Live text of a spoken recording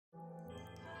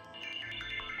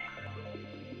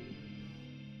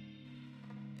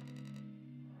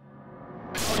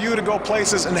for you to go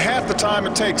places in half the time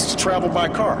it takes to travel by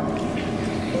car.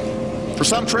 For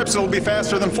some trips, it'll be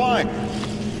faster than flying,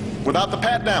 without the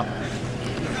pat-down.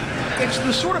 It's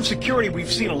the sort of security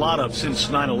we've seen a lot of since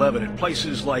 9/11 at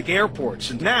places like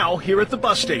airports and now here at the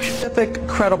bus station. Specific,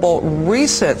 credible,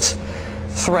 recent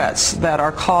threats that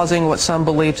are causing what some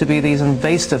believe to be these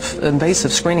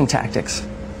invasive screening tactics.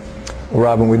 Well,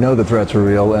 Robin, we know the threats are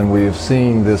real, and we've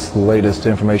seen this latest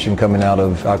information coming out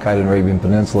of Al-Qaeda in the Arabian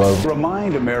Peninsula.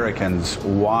 Remind Americans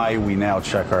why we now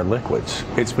check our liquids.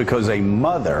 It's because a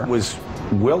mother was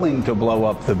willing to blow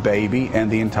up the baby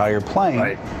and the entire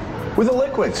plane with the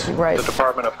liquids. Right. The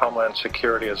Department of Homeland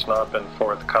Security has not been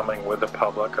forthcoming with the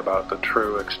public about the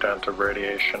true extent of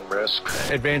radiation risk.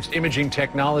 Advanced imaging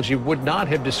technology would not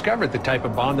have discovered the type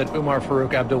of bomb that Umar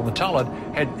Farouk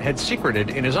Abdul-Muttalib had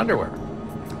secreted in his underwear.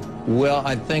 Well,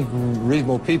 I think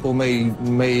reasonable people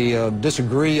may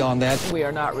disagree on that. We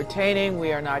are not retaining,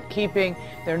 we are not keeping.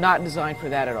 They're not designed for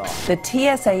that at all. The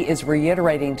TSA is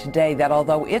reiterating today that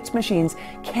although its machines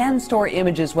can store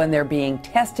images when they're being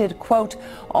tested, quote,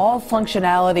 all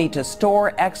functionality to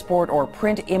store, export, or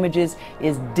print images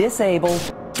is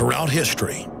disabled. Throughout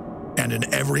history and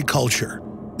in every culture,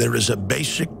 there is a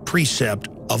basic precept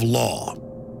of law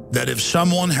that if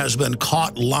someone has been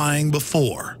caught lying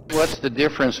before. What's the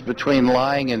difference between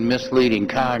lying and misleading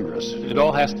Congress? It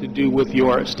all has to do with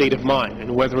your state of mind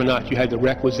and whether or not you had the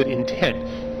requisite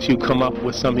intent to come up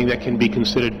with something that can be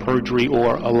considered perjury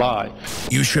or a lie.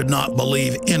 You should not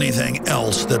believe anything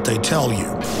else that they tell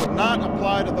you. It would not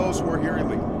apply to those who are here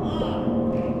illegally.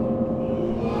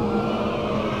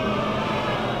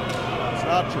 It's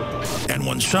not true. And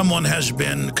when someone has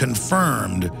been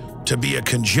confirmed to be a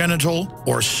congenital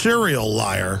or serial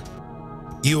liar,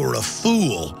 you are a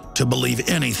fool to believe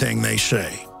anything they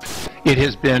say. It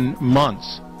has been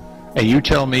months, and you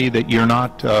tell me that you're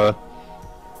not,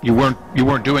 you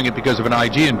weren't doing it because of an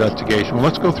IG investigation. Well,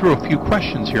 let's go through a few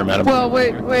questions here, Madam. Well,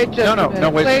 wait just a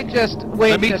minute.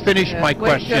 Let me finish my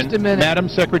question. Wait just a minute. Madam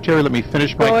Secretary, let me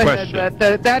finish my question. Go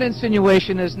ahead. That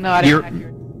insinuation is not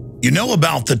accurate. You know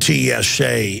about the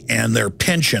TSA and their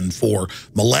penchant for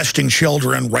molesting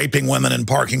children, raping women in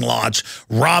parking lots,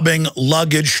 robbing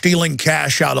luggage, stealing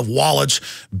cash out of wallets,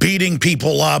 beating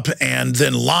people up, and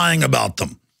then lying about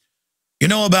them. You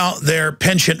know about their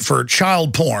penchant for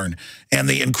child porn and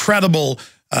the incredible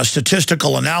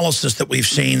statistical analysis that we've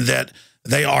seen that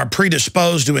they are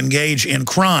predisposed to engage in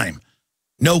crime.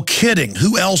 No kidding.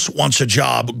 Who else wants a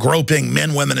job groping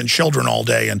men, women, and children all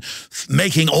day and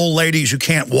making old ladies who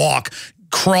can't walk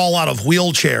crawl out of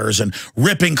wheelchairs and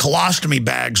ripping colostomy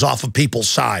bags off of people's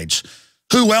sides?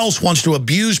 Who else wants to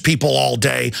abuse people all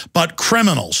day but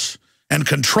criminals and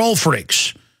control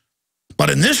freaks?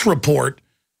 But in this report,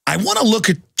 I want to look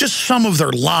at just some of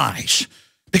their lies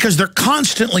because they're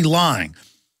constantly lying.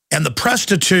 And the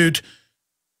prostitute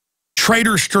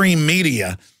traitor stream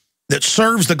media that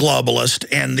serves the globalist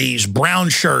and these brown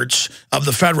shirts of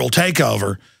the federal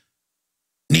takeover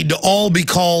need to all be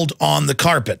called on the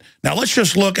carpet. Now, let's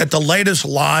just look at the latest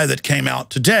lie that came out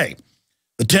today.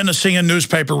 The Tennessean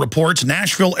newspaper reports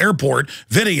Nashville airport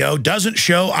video doesn't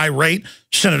show irate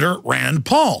Senator Rand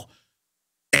Paul.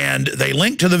 And they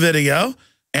link to the video,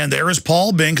 and there is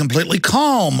Paul being completely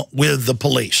calm with the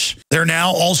police. They're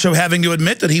now also having to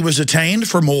admit that he was detained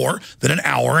for more than an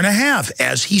hour and a half,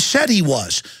 as he said he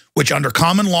was, which under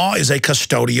common law is a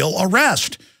custodial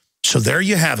arrest. So there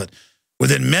you have it.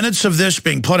 Within minutes of this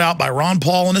being put out by Ron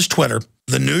Paul on his Twitter,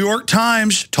 the New York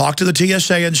Times talked to the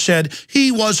TSA and said he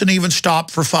wasn't even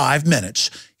stopped for 5 minutes.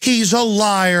 He's a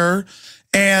liar,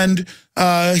 and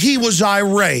he was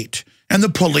irate. And the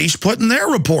police put in their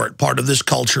report, part of this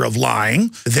culture of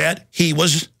lying, that he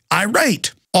was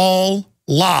irate. All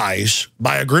lies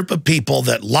by a group of people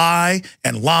that lie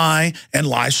and lie and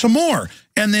lie some more.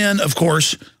 And then, of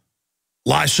course,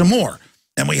 lie some more.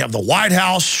 And we have the White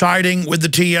House siding with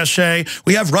the TSA.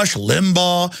 We have Rush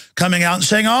Limbaugh coming out and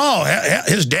saying, oh,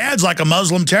 his dad's like a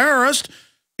Muslim terrorist.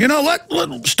 You know,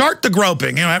 let start the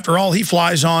groping. You know, after all, he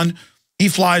flies on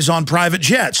private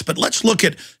jets. But let's look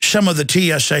at some of the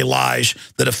TSA lies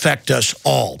that affect us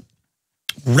all.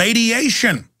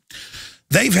 Radiation.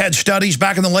 They've had studies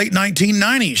back in the late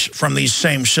 1990s from these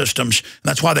same systems. And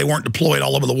that's why they weren't deployed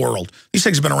all over the world. These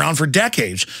things have been around for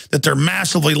decades, that they're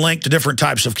massively linked to different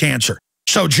types of cancer.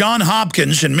 So Johns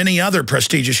Hopkins and many other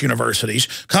prestigious universities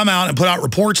come out and put out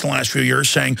reports in the last few years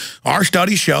saying, our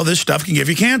studies show this stuff can give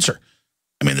you cancer.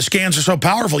 I mean, the scans are so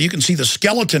powerful, you can see the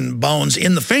skeleton bones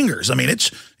in the fingers. I mean,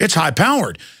 it's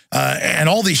high-powered. And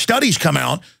all these studies come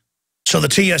out, so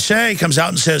the TSA comes out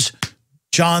and says,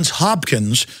 Johns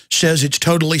Hopkins says it's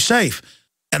totally safe.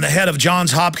 And the head of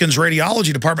Johns Hopkins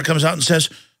radiology department comes out and says,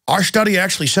 Our study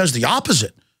actually says the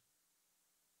opposite.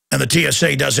 And the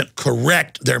TSA doesn't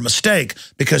correct their mistake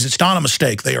because it's not a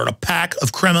mistake. They are a pack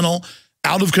of criminal,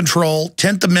 out of control,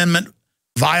 10th Amendment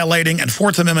violating and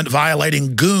 4th Amendment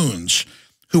violating goons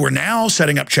who are now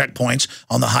setting up checkpoints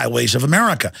on the highways of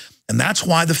America. And that's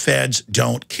why the feds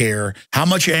don't care how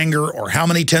much anger or how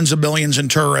many tens of billions in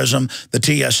tourism the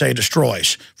TSA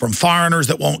destroys. From foreigners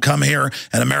that won't come here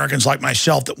and Americans like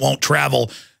myself that won't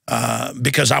travel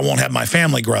because I won't have my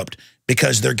family groped.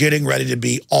 Because they're getting ready to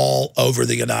be all over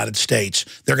the United States.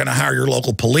 They're going to hire your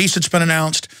local police, it's been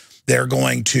announced. They're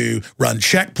going to run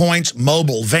checkpoints,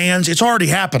 mobile vans. It's already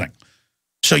happening.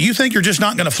 So you think you're just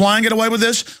not going to fly and get away with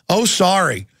this? Oh,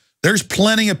 sorry. There's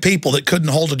plenty of people that couldn't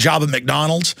hold a job at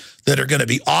McDonald's that are going to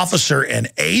be officer and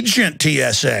agent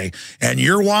TSA. And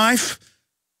your wife's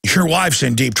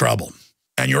in deep trouble.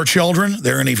 And your children,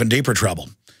 they're in even deeper trouble.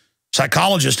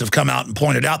 Psychologists have come out and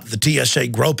pointed out that the TSA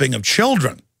groping of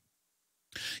children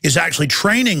is actually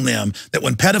training them that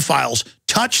when pedophiles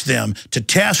touch them to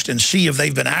test and see if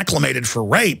they've been acclimated for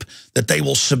rape, that they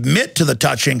will submit to the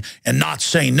touching and not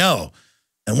say no.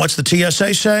 And what's the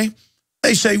TSA say?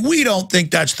 They say, we don't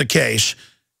think that's the case.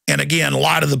 And again,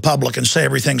 lie to the public and say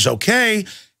everything's okay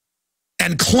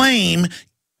and claim,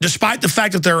 despite the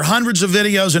fact that there are hundreds of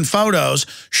videos and photos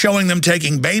showing them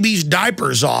taking babies'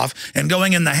 diapers off and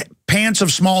going in the pants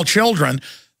of small children,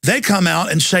 they come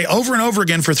out and say over and over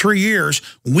again for 3 years,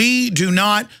 we do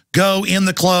not go in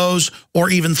the clothes or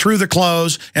even through the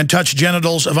clothes and touch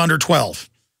genitals of under 12.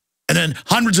 And then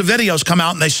hundreds of videos come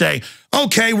out and they say,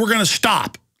 okay, we're going to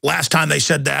stop. Last time they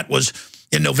said that was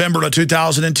in November of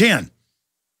 2010.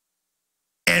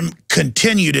 And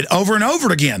continued it over and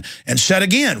over again and said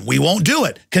again, we won't do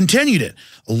it. Continued it.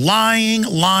 Lying,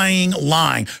 lying,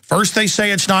 lying. First they say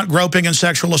it's not groping and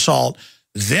sexual assault.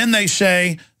 Then they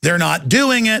say they're not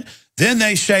doing it. Then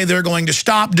they say they're going to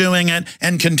stop doing it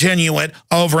and continue it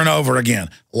over and over again.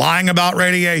 Lying about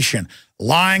radiation,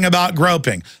 lying about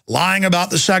groping, lying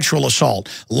about the sexual assault,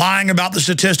 lying about the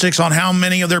statistics on how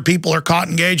many of their people are caught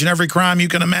engaged in every crime you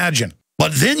can imagine.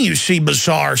 But then you see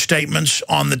bizarre statements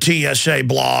on the TSA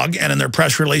blog and in their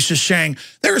press releases saying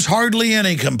there's hardly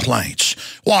any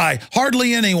complaints. Why?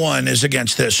 Hardly anyone is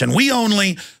against this, and we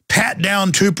only pat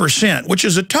down 2%, which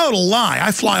is a total lie.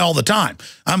 I fly all the time.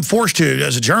 I'm forced to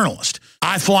as a journalist.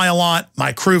 I fly a lot.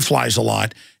 My crew flies a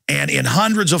lot. And in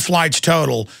hundreds of flights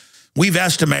total, we've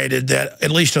estimated that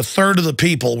at least a third of the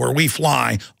people where we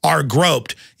fly are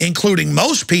groped, including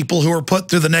most people who are put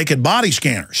through the naked body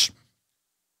scanners.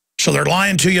 So they're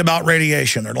lying to you about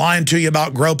radiation. They're lying to you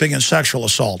about groping and sexual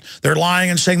assault. They're lying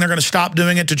and saying they're going to stop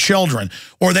doing it to children.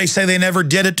 Or they say they never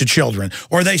did it to children.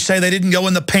 Or they say they didn't go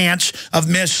in the pants of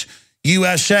Miss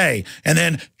USA. And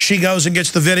then she goes and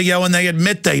gets the video and they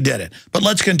admit they did it. But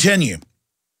let's continue.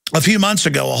 A few months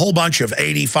ago, a whole bunch of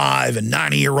 85 and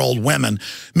 90-year-old women,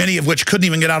 many of which couldn't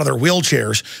even get out of their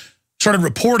wheelchairs, started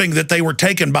reporting that they were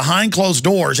taken behind closed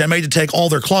doors and made to take all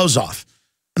their clothes off.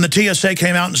 And the TSA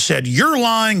came out and said, you're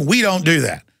lying, we don't do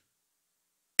that.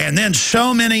 And then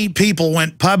so many people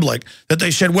went public that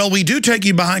they said, well, we do take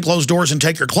you behind closed doors and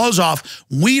take your clothes off.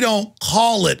 We don't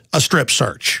call it a strip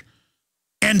search.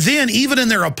 And then even in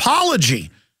their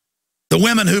apology, the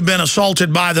women who've been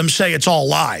assaulted by them say it's all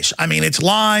lies. I mean, it's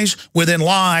lies within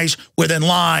lies within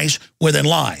lies within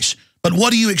lies. But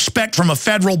what do you expect from a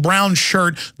federal brown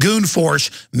shirt goon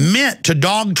force meant to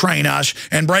dog train us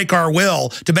and break our will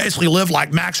to basically live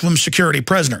like maximum security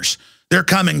prisoners? They're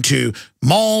coming to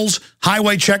malls,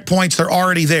 highway checkpoints, they're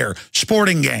already there.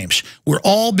 Sporting games. We're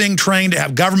all being trained to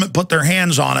have government put their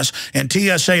hands on us, and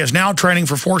TSA is now training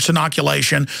for forced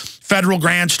inoculation. Federal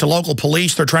grants to local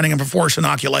police, they're training them for forced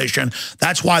inoculation.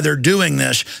 That's why they're doing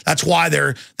this. That's why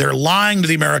they're lying to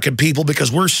the American people,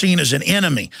 because we're seen as an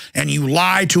enemy, and you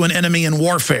lie to an enemy in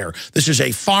warfare. This is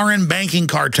a foreign banking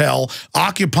cartel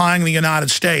occupying the United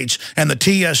States, and the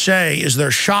TSA is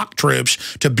their shock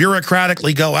troops to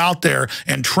bureaucratically go out there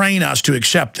and train us to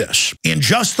accept this. In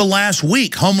just the last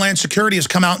week, Homeland Security has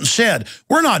come out and said,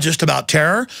 we're not just about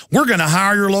terror. We're going to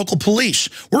hire your local police.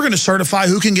 We're going to certify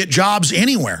who can get jobs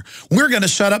anywhere. We're going to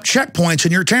set up checkpoints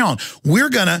in your town. We're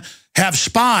going to have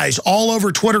spies all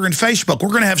over Twitter and Facebook. We're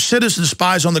going to have citizen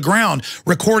spies on the ground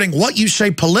recording what you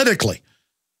say politically.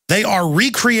 They are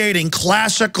recreating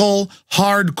classical,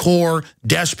 hardcore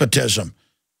despotism.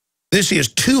 This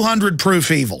is 200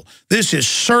 proof evil. This is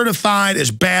certified as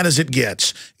bad as it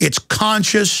gets. It's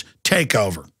conscious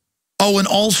takeover. Oh, and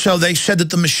also they said that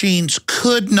the machines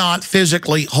could not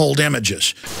physically hold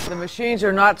images. The machines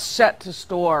are not set to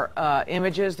store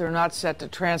images. They're not set to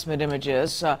transmit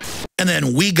images. And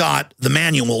then we got the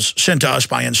manuals sent to us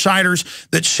by insiders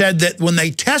that said that when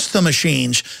they test the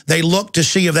machines, they look to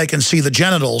see if they can see the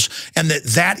genitals, and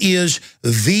that is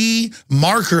the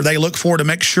marker they look for to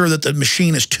make sure that the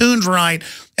machine is tuned right,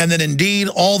 and that indeed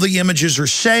all the images are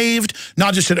saved,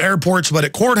 not just at airports, but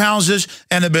at courthouses,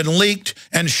 and have been leaked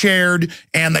and shared,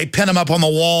 and they pin them up on the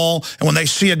wall, and when they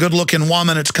see a good-looking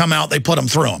woman that's come out, they put them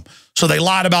through them. So they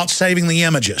lied about saving the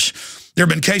images. There have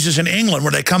been cases in England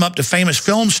where they come up to famous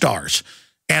film stars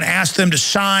and ask them to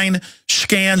sign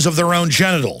scans of their own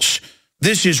genitals.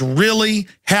 This is really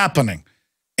happening.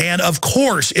 And of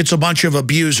course, it's a bunch of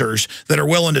abusers that are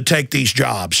willing to take these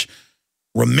jobs.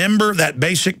 Remember that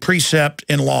basic precept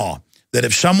in law, that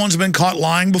if someone's been caught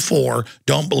lying before,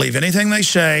 don't believe anything they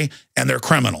say, and they're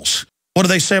criminals. What do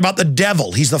they say about the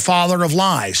devil? He's the father of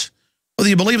lies. Whether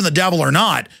you believe in the devil or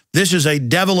not, this is a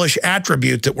devilish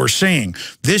attribute that we're seeing.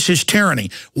 This is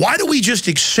tyranny. Why do we just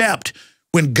accept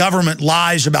when government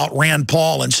lies about Rand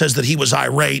Paul and says that he was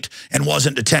irate and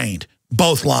wasn't detained?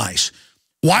 Both lies.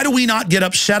 Why do we not get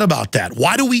upset about that?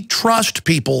 Why do we trust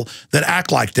people that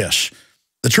act like this?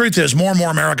 The truth is, more and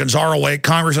more Americans are awake.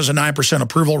 Congress has a 9%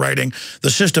 approval rating. The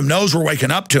system knows we're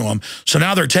waking up to them. So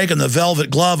now they're taking the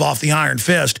velvet glove off the iron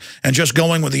fist and just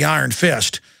going with the iron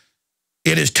fist.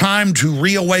 It is time to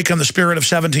reawaken the spirit of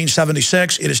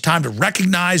 1776. It is time to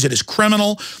recognize it is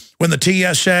criminal when the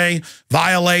TSA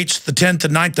violates the 10th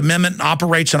and 9th Amendment and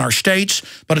operates in our states.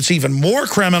 But it's even more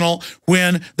criminal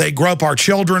when they grope our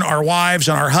children, our wives,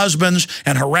 and our husbands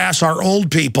and harass our old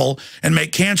people and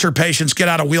make cancer patients get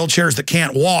out of wheelchairs that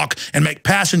can't walk and make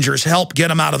passengers help get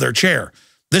them out of their chair.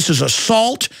 This is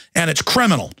assault, and it's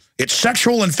criminal. It's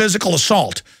sexual and physical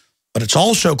assault. But it's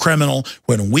also criminal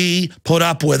when we put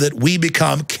up with it. We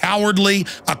become cowardly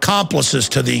accomplices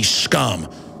to these scum.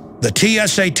 The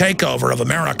TSA takeover of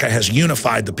America has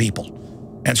unified the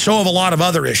people. And so have a lot of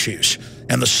other issues.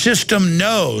 And the system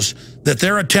knows that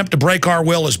their attempt to break our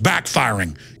will is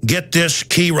backfiring. Get this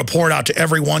key report out to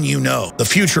everyone you know. The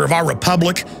future of our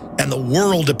republic and the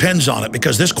world depends on it,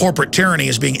 because this corporate tyranny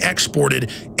is being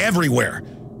exported everywhere.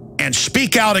 And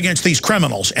speak out against these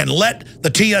criminals and let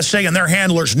the TSA and their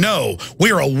handlers know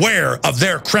we're aware of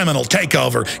their criminal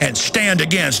takeover and stand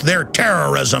against their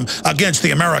terrorism against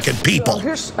the American people. So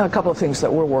here's a couple of things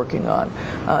that we're working on.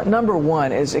 Number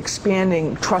one is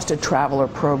expanding trusted traveler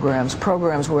programs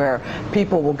where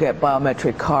people will get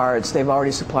biometric cards. They've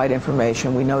already supplied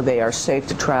information. We know they are safe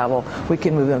to travel. We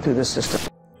can move them through the system.